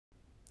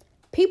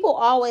People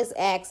always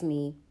ask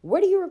me,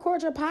 where do you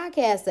record your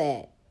podcast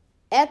at?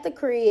 At the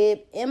crib,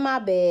 in my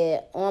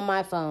bed, on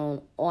my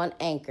phone, on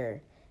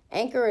Anchor.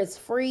 Anchor is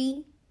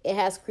free. It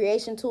has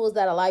creation tools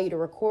that allow you to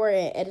record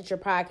and edit your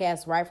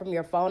podcast right from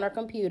your phone or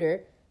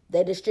computer.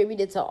 They distribute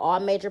it to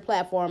all major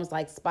platforms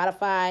like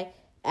Spotify,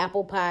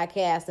 Apple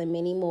Podcasts, and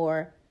many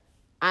more.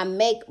 I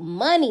make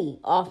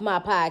money off my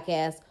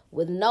podcast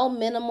with no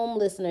minimum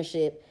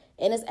listenership.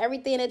 And it's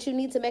everything that you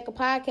need to make a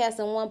podcast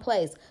in one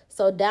place.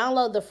 So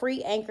download the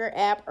free Anchor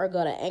app or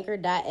go to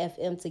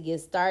anchor.fm to get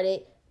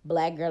started.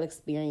 Black Girl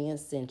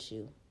Experience sent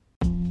you.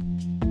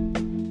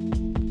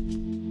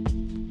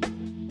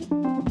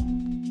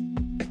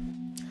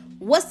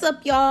 What's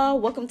up, y'all?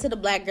 Welcome to the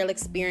Black Girl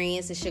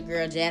Experience. It's your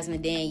girl,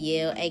 Jasmine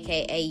Danielle,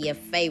 a.k.a. your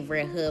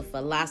favorite hood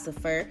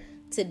philosopher.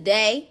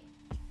 Today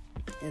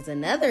is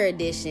another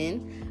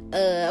edition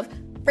of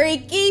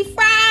Freaky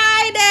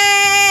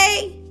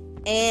Friday.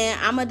 And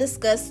I'm going to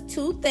discuss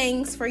two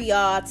things for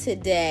y'all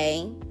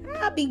today.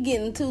 I'll be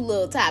getting two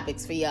little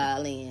topics for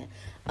y'all in.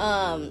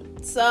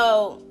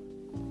 So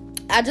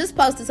I just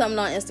posted something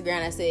on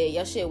Instagram that said,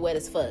 your shit wet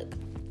as fuck.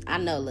 I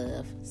know,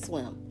 love.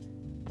 Swim.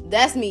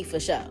 That's me for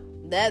sure.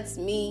 That's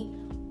me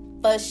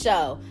for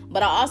sure.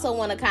 But I also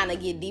want to kind of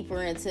get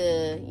deeper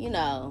into,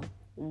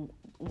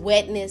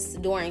 wetness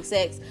during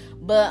sex.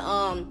 But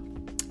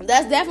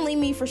that's definitely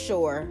me for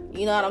sure.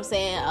 You know what I'm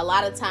saying? A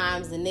lot of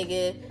times the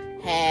nigga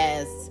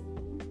has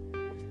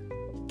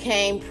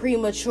came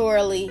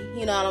prematurely,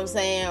 you know what I'm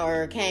saying,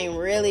 or came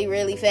really,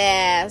 really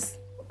fast.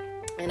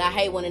 And I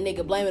hate when a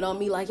nigga blame it on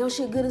me, like, your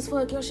shit good as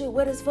fuck, your shit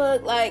wet as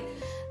fuck. Like,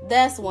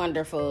 that's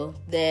wonderful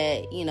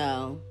that,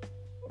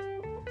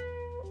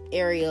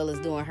 Ariel is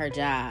doing her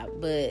job.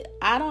 But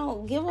I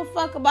don't give a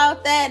fuck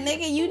about that,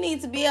 nigga. You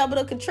need to be able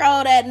to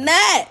control that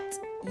nut.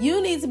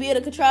 You need to be able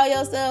to control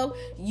yourself.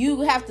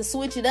 You have to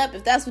switch it up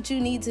if that's what you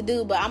need to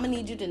do. But I'm gonna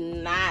need you to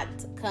not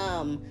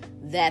come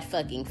that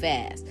fucking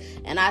fast.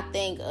 And I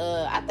think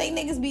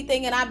niggas be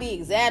thinking I be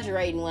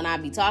exaggerating when I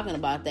be talking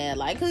about that.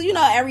 Like, cause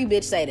every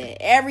bitch say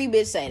that. Every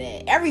bitch say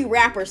that. Every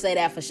rapper say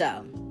that for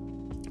sure.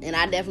 And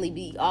I definitely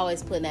be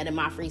always putting that in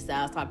my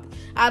freestyles.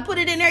 I put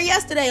it in there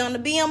yesterday on the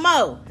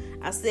BMO.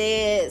 I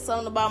said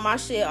something about my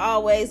shit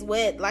always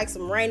wet like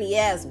some rainy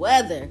ass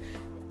weather.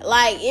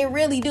 Like, it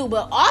really do.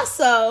 But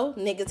also,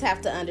 niggas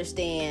have to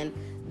understand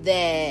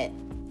that,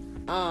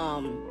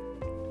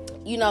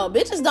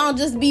 bitches don't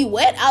just be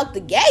wet out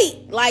the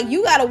gate. Like,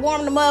 you gotta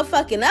warm the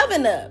motherfucking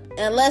oven up.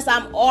 Unless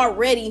I'm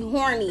already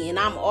horny and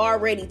I'm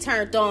already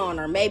turned on.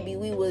 Or maybe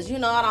we was, you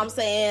know what I'm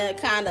saying,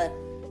 kind of,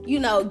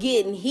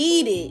 getting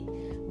heated.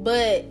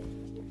 But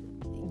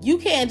you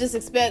can't just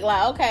expect,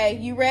 like, okay,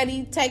 you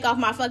ready? Take off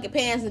my fucking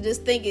pants and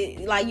just think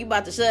it like you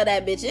about to shove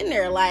that bitch in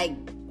there. Like,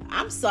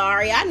 I'm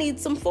sorry, I need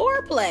some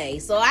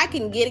foreplay so I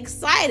can get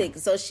excited,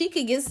 so she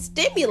could get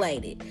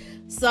stimulated.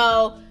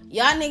 So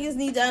y'all niggas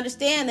need to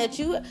understand that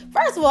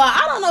first of all,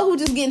 I don't know who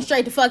just getting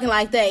straight to fucking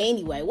like that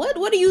anyway. What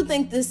do you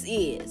think this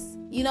is?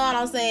 You know what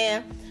I'm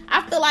saying?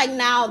 I feel like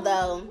now,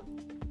 though,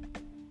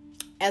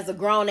 as a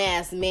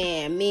grown-ass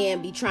man,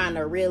 men be trying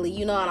to really,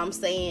 you know what I'm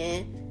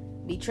saying,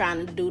 be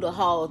trying to do the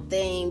whole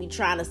thing, be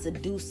trying to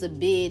seduce a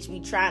bitch,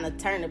 be trying to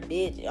turn a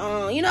bitch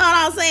on. You know what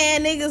I'm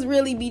saying? Niggas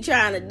really be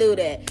trying to do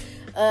that.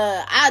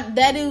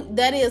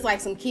 That is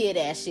like some kid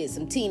ass shit,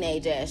 some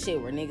teenage ass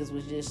shit where niggas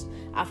was just,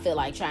 I feel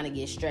like, trying to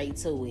get straight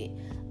to it.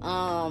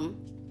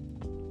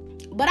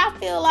 But I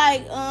feel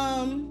like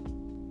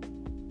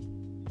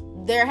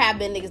there have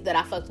been niggas that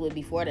I fucked with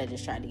before that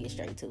just tried to get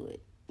straight to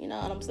it. You know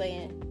what I'm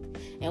saying?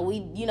 And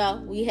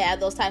we had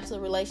those types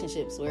of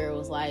relationships where it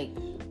was like,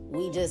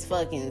 we just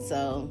fucking,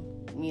 so,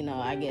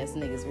 I guess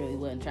niggas really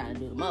wasn't trying to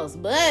do the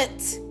most.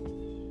 But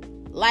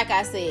like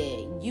I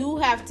said, you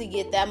have to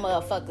get that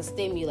motherfucker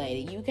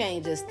stimulated. You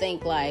can't just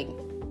think like,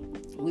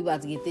 we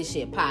about to get this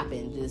shit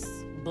popping, just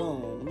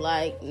boom.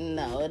 Like,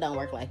 no, it don't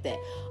work like that.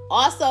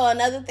 Also,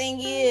 another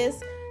thing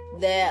is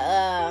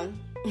that,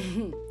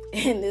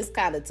 and this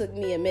kind of took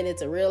me a minute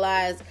to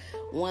realize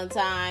one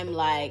time,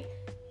 like,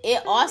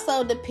 it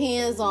also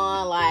depends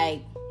on,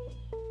 like,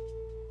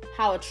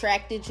 how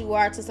attracted you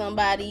are to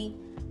somebody,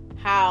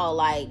 how,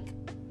 like,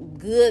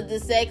 good the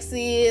sex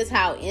is,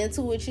 how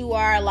into it you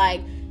are.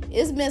 Like,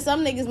 it's been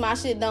some niggas my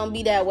shit don't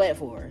be that wet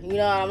for. You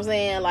know what I'm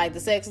saying? Like,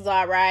 the sex is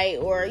alright,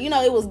 or,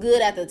 it was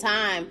good at the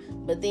time,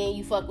 but then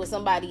you fuck with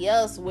somebody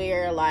else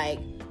where, like,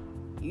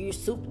 you're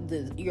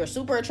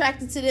super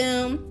attracted to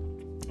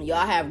them,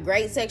 y'all have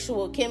great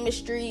sexual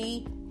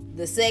chemistry,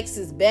 the sex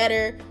is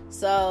better,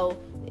 so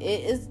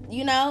it's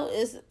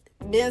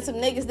been some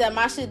niggas that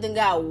my shit done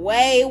got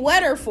way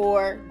wetter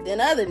for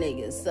than other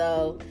niggas.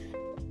 So,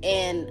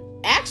 and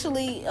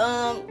actually,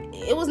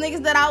 it was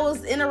niggas that I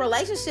was in a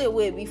relationship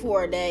with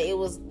before that. It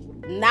was,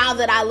 now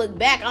that I look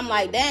back, I'm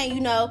like,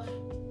 dang, I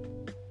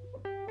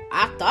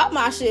thought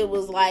my shit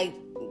was like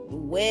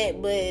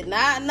wet, but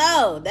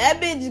no,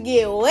 that bitch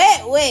get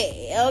wet,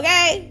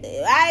 okay?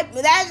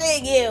 That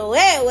shit get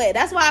wet.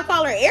 That's why I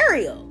call her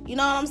Ariel. You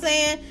know what I'm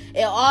saying?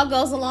 It all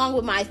goes along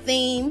with my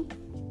theme.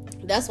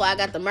 That's why I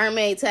got the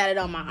mermaid tatted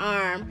on my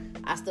arm.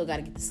 I still got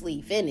to get the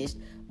sleeve finished.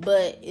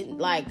 But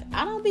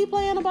I don't be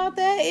playing about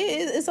that.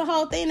 It's a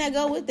whole thing that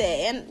go with that.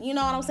 And you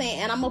know what I'm saying?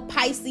 And I'm a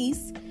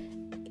Pisces.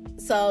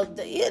 So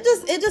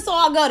it just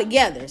all go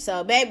together.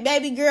 So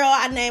baby girl,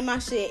 I named my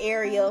shit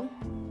Ariel.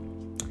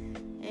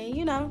 And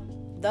you know,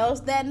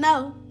 those that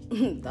know,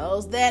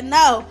 those that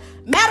know.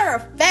 Matter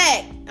of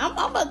fact, I'm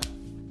gonna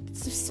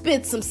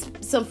spit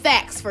some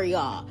facts for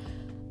y'all.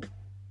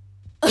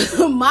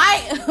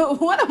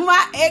 One of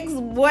my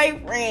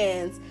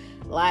ex-boyfriends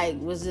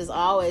was just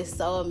always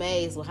so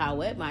amazed with how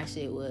wet my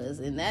shit was.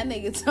 And that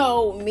nigga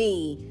told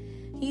me,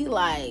 he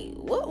like,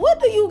 what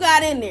do you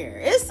got in there?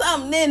 It's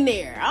something in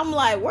there. I'm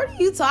like, what are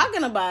you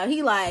talking about?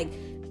 He like,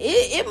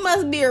 it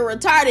must be a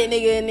retarded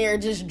nigga in there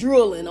just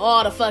drooling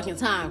all the fucking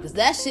time, because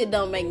that shit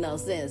don't make no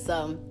sense.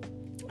 So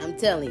I'm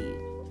telling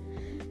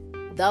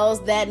you,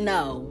 those that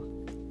know.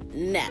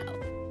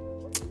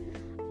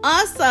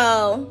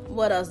 Also,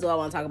 what else do I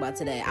want to talk about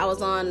today? I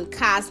was on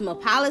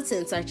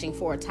Cosmopolitan searching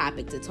for a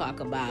topic to talk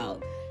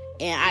about,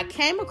 and I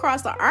came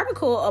across an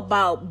article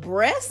about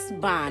breast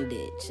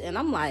bondage, and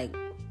I'm like,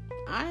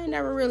 I ain't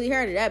never really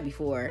heard of that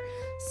before.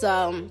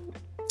 So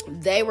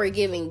they were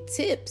giving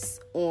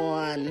tips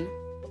on,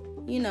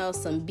 you know,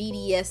 some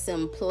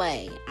BDSM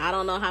play. I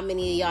don't know how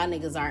many of y'all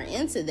niggas are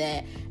into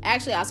that.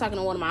 Actually, I was talking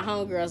to one of my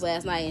homegirls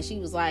last night, and she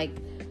was like,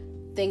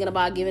 thinking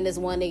about giving this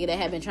one nigga that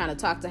had been trying to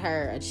talk to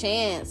her a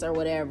chance or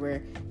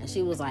whatever. And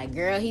she was like,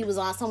 girl, he was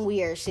on some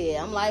weird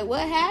shit. I'm like,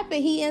 what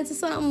happened? He into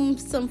some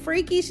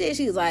freaky shit?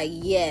 She was like,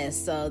 yes.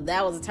 So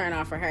that was a turn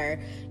off for her.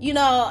 You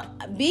know,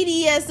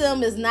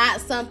 BDSM is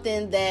not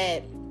something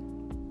that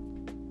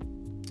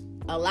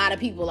a lot of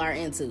people are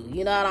into.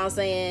 You know what I'm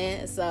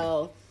saying?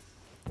 So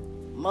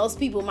most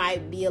people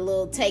might be a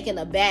little taken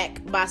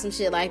aback by some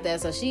shit like that.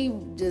 So she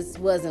just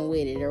wasn't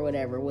with it or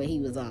whatever, what he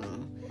was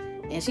on.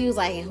 And she was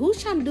like,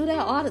 who's trying to do that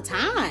all the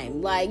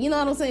time? Like, you know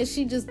what I'm saying?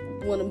 She just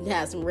wanted to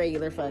have some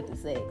regular fucking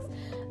sex.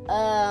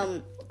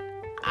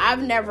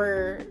 I've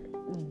never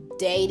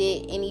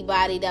dated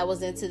anybody that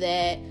was into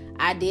that.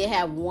 I did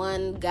have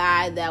one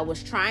guy that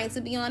was trying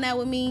to be on that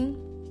with me.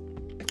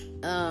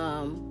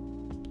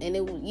 And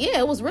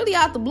it was really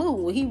out the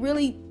blue. He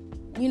really,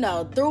 you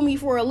know, threw me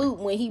for a loop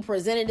when he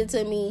presented it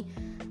to me.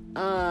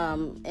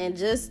 And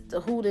just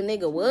who the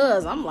nigga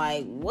was, I'm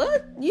like,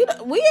 what? You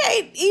know, we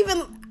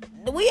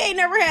ain't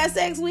never had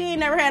sex. We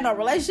ain't never had no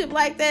relationship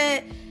like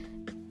that.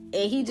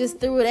 And he just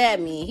threw it at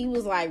me. He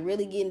was like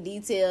really getting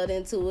detailed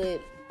into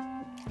it.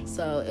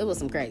 So it was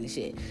some crazy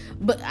shit.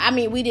 But I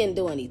mean, we didn't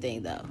do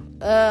anything though.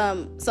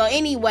 So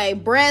anyway,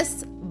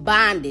 breast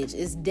bondage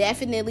is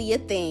definitely a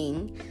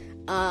thing.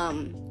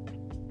 Have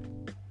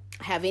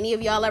any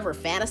of y'all ever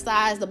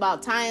fantasized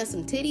about tying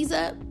some titties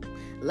up?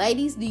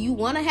 Ladies, do you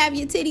want to have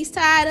your titties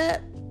tied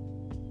up?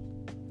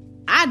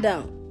 I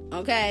don't.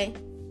 Okay.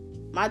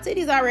 My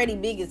titties already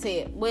big as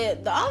hell. Well,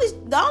 the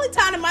only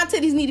time that my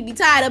titties need to be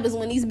tied up is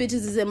when these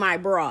bitches is in my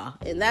bra.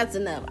 And that's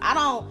enough. I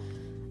don't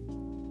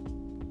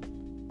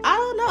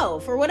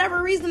know. For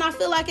whatever reason, I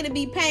feel like it'd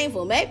be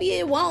painful. Maybe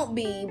it won't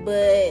be,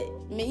 but,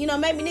 you know,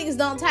 maybe niggas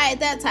don't tie it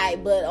that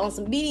tight. But on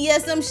some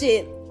BDSM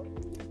shit,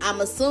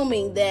 I'm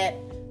assuming that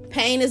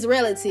pain is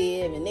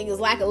relative. And niggas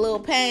like a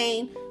little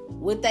pain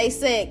with they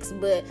sex.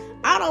 But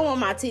I don't want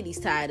my titties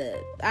tied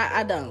up.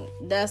 I don't.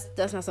 That's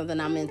not something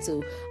I'm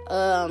into.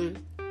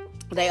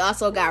 They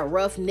also got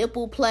rough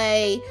nipple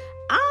play.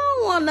 I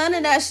don't want none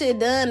of that shit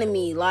done to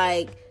me.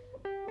 Like,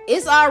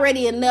 it's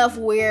already enough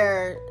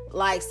where,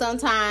 like,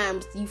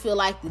 sometimes you feel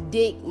like the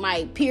dick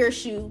might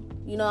pierce you.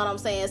 You know what I'm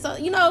saying? So,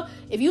 you know,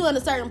 if you in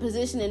a certain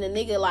position and a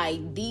nigga,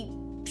 like, deep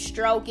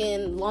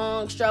stroking,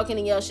 long stroking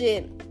in your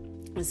shit,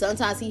 and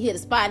sometimes he hit a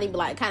spot and he be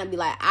like, kind of be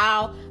like,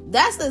 ow.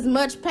 That's as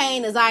much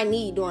pain as I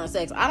need during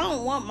sex. I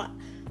don't want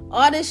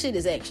all this shit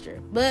is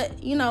extra.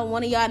 But, you know,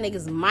 one of y'all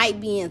niggas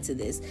might be into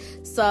this.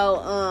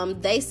 So,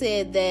 they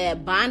said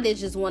that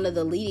bondage is one of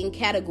the leading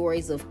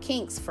categories of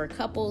kinks for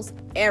couples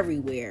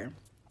everywhere.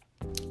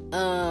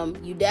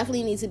 You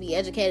definitely need to be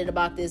educated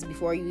about this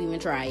before you even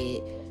try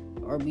it.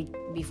 Or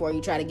before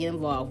you try to get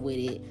involved with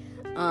it.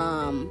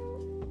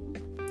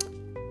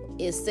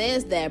 It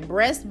says that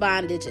breast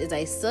bondage is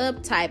a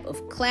subtype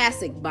of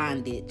classic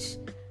bondage.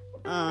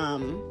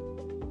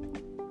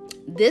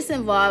 This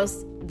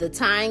involves the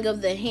tying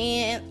of the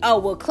hand.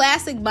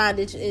 Classic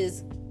bondage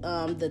is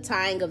the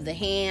tying of the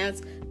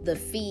hands, the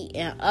feet,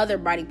 and other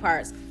body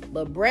parts.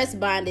 But breast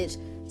bondage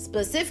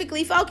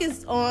specifically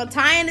focused on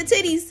tying the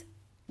titties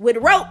with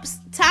ropes,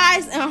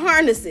 ties, and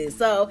harnesses.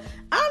 So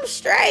I'm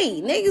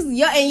straight, niggas. And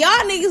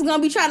y'all niggas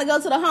gonna be trying to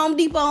go to the Home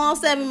Depot on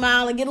 7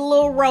 Mile and get a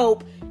little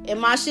rope,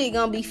 and my shit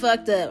gonna be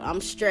fucked up.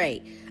 I'm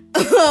straight.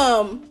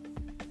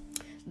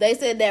 They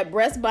said that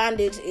breast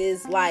bondage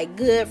is like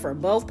good for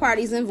both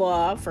parties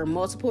involved for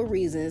multiple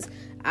reasons.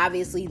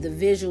 Obviously, the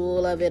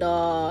visual of it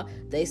all.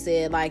 They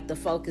said like the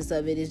focus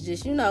of it is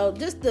just, you know,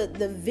 just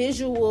the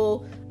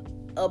visual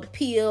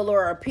appeal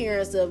or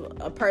appearance of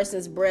a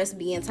person's breast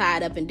being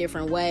tied up in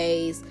different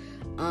ways.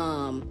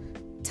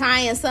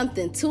 tying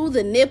something to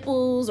the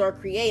nipples or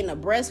creating a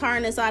breast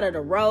harness out of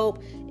the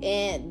rope,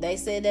 and they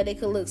said that it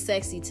could look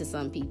sexy to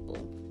some people.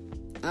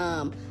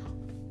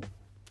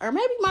 Or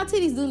maybe my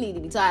titties do need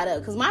to be tied up,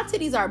 because my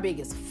titties are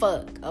big as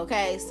fuck,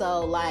 okay?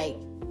 So, like,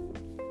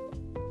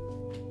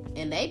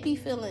 and they be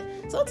feeling,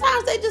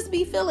 sometimes they just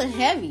be feeling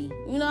heavy,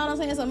 you know what I'm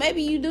saying? So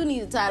maybe you do need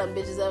to tie them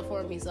bitches up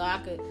for me so I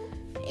could,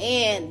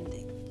 and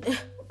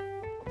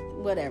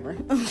whatever,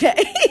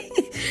 okay?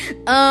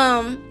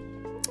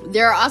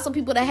 There are also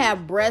people that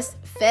have breast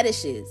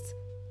fetishes.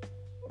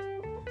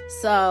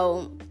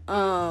 So,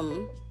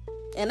 and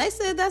they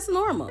said that's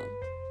normal,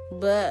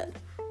 but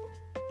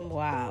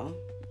wow.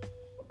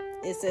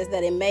 It says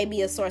that it may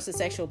be a source of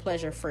sexual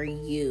pleasure for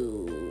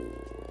you.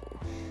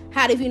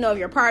 How do you know if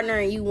your partner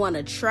and you want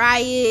to try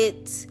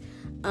it?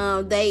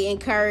 They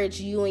encourage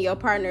you and your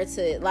partner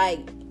to,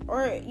 like,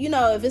 or, you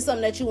know, if it's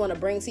something that you want to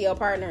bring to your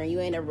partner and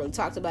you ain't ever really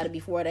talked about it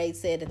before, they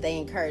said that they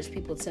encourage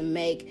people to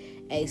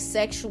make a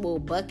sexual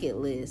bucket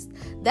list.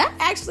 That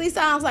actually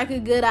sounds like a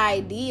good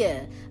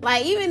idea.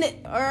 Like, even,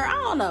 or I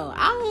don't know,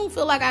 I don't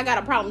feel like I got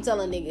a problem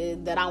telling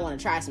nigga that I want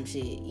to try some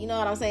shit. You know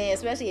what I'm saying?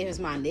 Especially if it's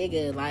my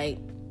nigga, like,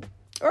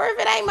 or if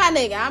it ain't my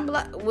nigga, I'm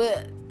like,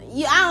 well,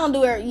 yeah, I don't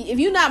do it. If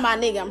you're not my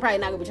nigga, I'm probably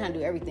not gonna be trying to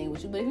do everything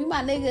with you. But if you're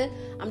my nigga,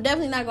 I'm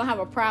definitely not gonna have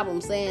a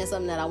problem saying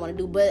something that I want to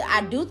do. But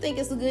I do think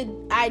it's a good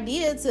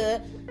idea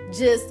to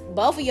just,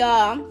 both of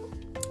y'all,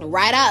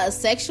 write out a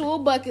sexual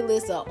bucket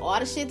list of all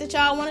the shit that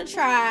y'all want to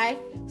try,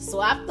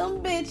 swap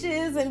them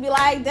bitches, and be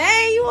like,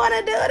 dang, you want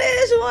to do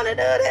this, you want to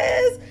do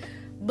this.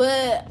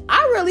 But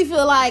I really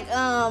feel like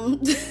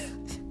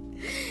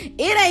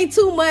it ain't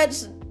too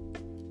much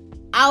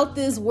out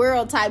this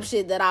world type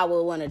shit that I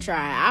would want to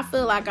try. I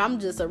feel like I'm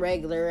just a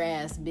regular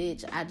ass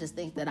bitch. I just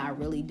think that I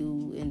really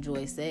do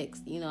enjoy sex.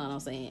 You know what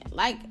I'm saying?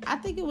 Like, I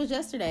think it was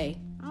yesterday.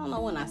 I don't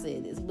know when I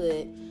said this,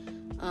 but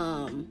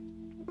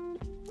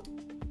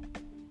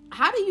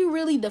how do you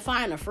really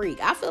define a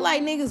freak? I feel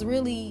like niggas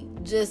really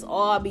just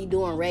all be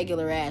doing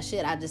regular ass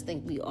shit. I just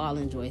think we all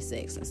enjoy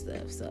sex and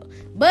stuff. So,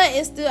 but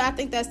it's still, I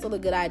think that's still a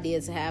good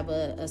idea to have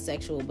a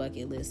sexual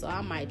bucket list. So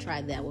I might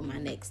try that with my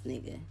next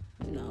nigga.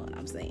 You know what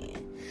I'm saying?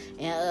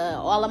 And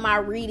all of my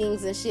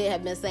readings and shit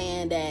have been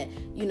saying that,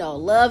 you know,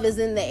 love is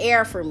in the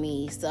air for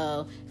me.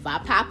 So if I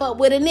pop up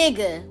with a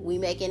nigga, we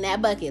making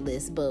that bucket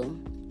list, boo.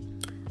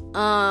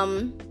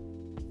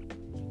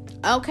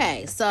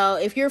 Okay, so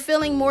if you're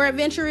feeling more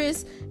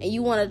adventurous and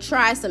you want to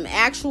try some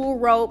actual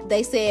rope,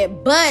 they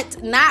said,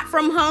 but not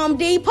from Home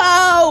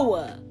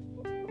Depot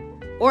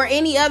or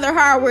any other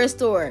hardware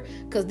store,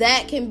 because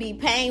that can be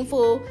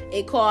painful.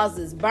 It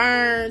causes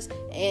burns,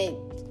 and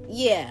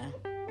yeah.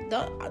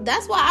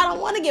 That's why I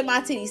don't want to get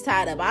my titties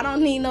tied up. I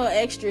don't need no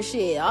extra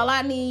shit. All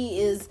I need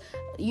is,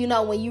 you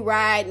know, when you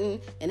riding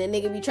and the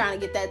nigga be trying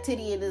to get that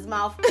titty in his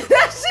mouth.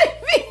 That shit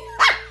be...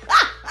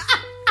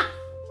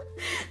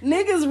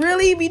 Niggas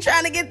really be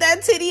trying to get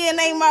that titty in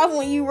their mouth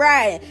when you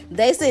riding.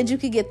 They said you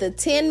could get the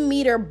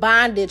 10-meter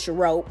bondage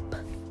rope.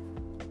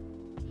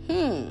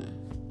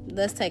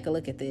 Let's take a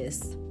look at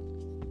this.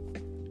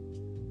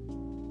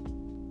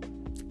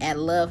 At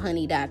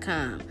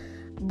lovehoney.com.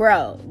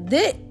 Bro,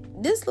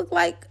 this look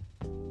like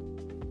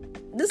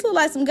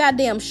some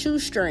goddamn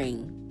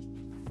shoestring,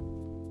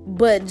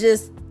 but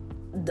just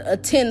a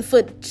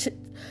 10-foot.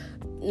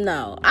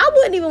 No, I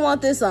wouldn't even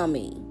want this on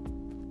me.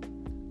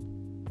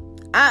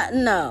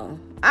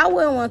 I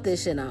wouldn't want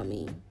this shit on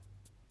me.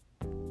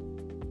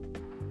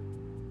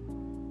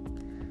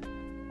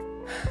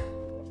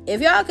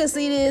 If y'all can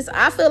see this,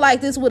 I feel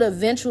like this would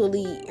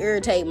eventually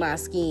irritate my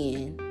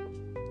skin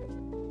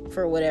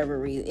for whatever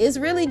reason. It's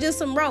really just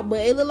some rope, but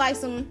it look like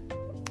some.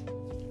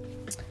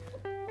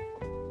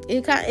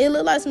 It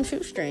looked like some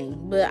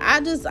shoestring, but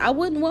I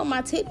wouldn't want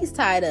my titties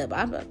tied up.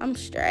 I'm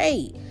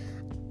straight.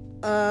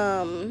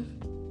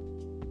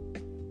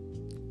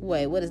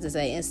 Wait, what does this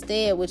say?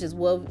 Instead, which is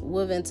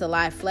woven to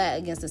lie flat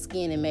against the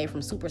skin and made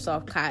from super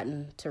soft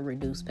cotton to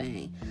reduce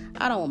pain.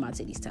 I don't want my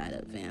titties tied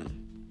up,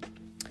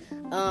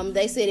 fam.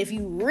 They said if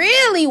you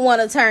really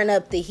want to turn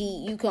up the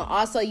heat, you can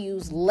also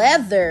use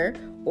leather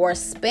or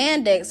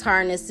spandex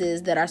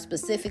harnesses that are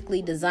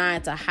specifically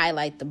designed to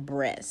highlight the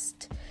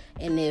breast.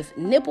 And if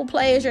nipple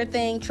play is your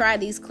thing, try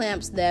these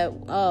clamps that,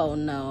 oh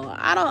no,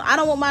 I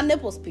don't want my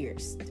nipples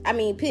pierced. I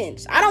mean,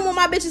 pinched. I don't want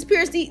my bitches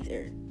pierced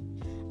either.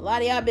 A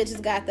lot of y'all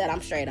bitches got that.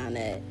 I'm straight on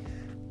that.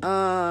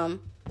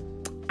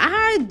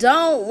 I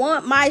don't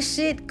want my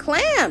shit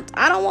clamped.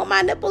 I don't want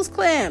my nipples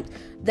clamped.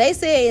 They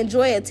say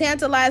enjoy a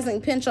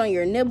tantalizing pinch on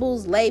your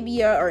nipples,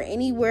 labia, or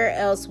anywhere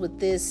else with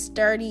this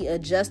sturdy,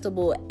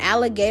 adjustable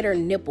alligator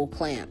nipple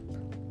clamp.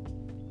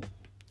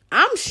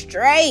 I'm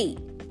straight.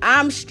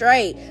 I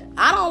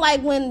don't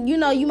like when, you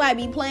know, you might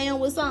be playing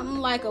with something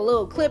like a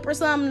little clip or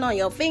something on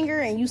your finger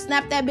and you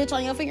snap that bitch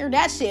on your finger.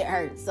 That shit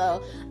hurts.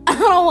 So I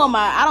don't want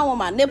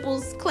my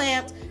nipples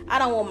clamped. I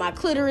don't want my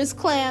clitoris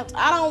clamped.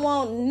 I don't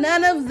want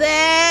none of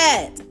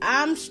that.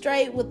 I'm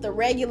straight with the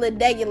regular,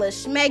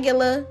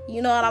 schmegula.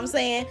 You know what I'm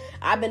saying?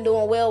 I've been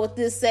doing well with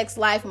this sex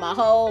life my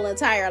whole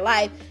entire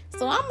life.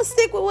 So I'm going to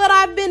stick with what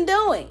I've been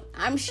doing.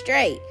 I'm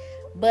straight.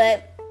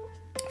 But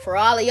For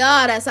all of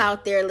y'all that's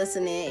out there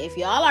listening, if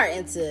y'all are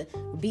into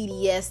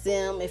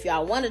BDSM, if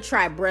y'all want to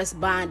try breast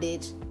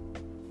bondage,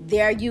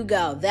 there you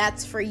go.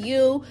 That's for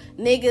you.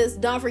 Niggas,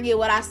 don't forget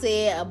what I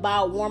said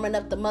about warming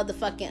up the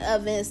motherfucking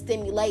oven,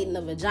 stimulating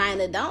the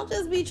vagina. Don't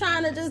just be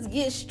trying to just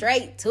get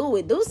straight to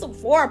it. Do some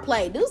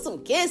foreplay. Do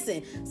some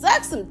kissing.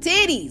 Suck some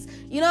titties.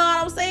 You know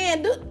what I'm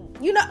saying?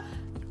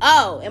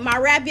 Oh, in my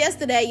rap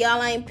yesterday,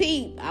 y'all ain't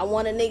peep. I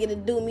want a nigga to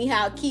do me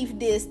how Keith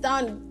did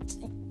Stone.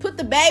 Put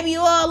the baby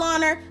oil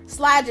on her,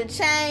 slide your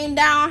chain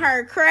down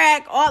her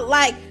crack, or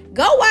like,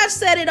 go watch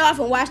Set It Off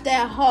and watch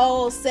that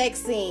whole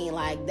sex scene.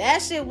 Like, that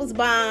shit was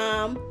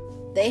bomb.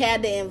 They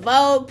had the En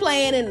Vogue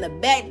playing in the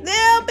back.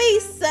 There'll be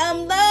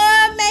some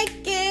love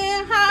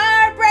making,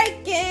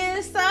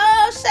 heartbreaking,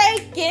 soul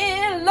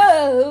shaking,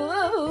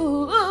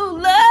 love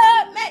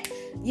make.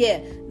 Yeah,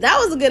 that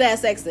was a good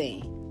ass sex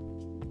scene.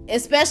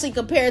 Especially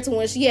compared to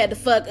when she had to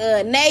fuck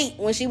Nate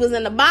when she was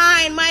in the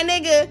bind, my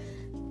nigga.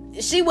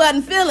 She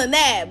wasn't feeling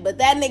that, but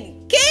that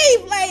nigga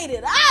Keith laid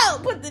it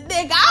out, put the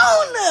dick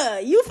on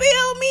her. You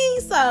feel me?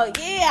 So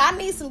yeah, I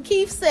need some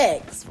Keith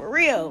sex for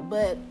real.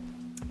 But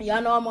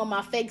y'all know I'm on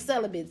my fake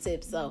celibate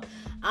tip, so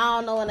I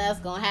don't know when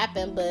that's gonna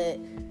happen. But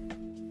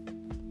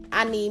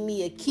I need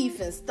me a Keith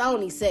and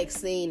Stoney sex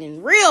scene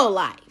in real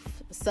life.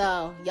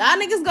 So y'all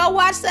niggas go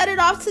watch Set It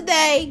Off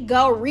today.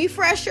 Go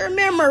refresh your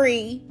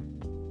memory,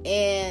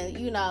 and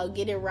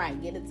get it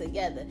right, get it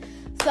together.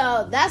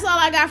 So that's all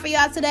I got for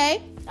y'all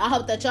today. I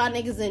hope that y'all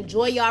niggas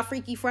enjoy y'all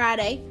Freaky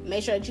Friday.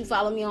 Make sure that you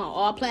follow me on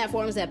all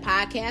platforms at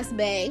Podcast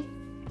Bay.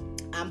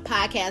 I'm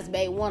Podcast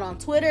Bay 1 on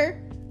Twitter.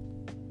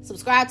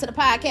 Subscribe to the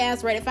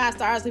podcast, rate it 5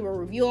 stars, leave a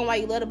review on why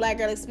you love the Black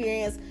Girl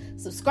Experience.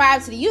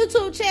 Subscribe to the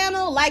YouTube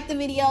channel, like the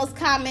videos,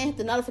 comment, hit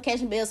the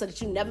notification bell so that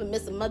you never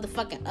miss a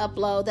motherfucking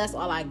upload. That's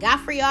all I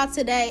got for y'all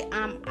today.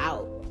 I'm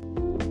out.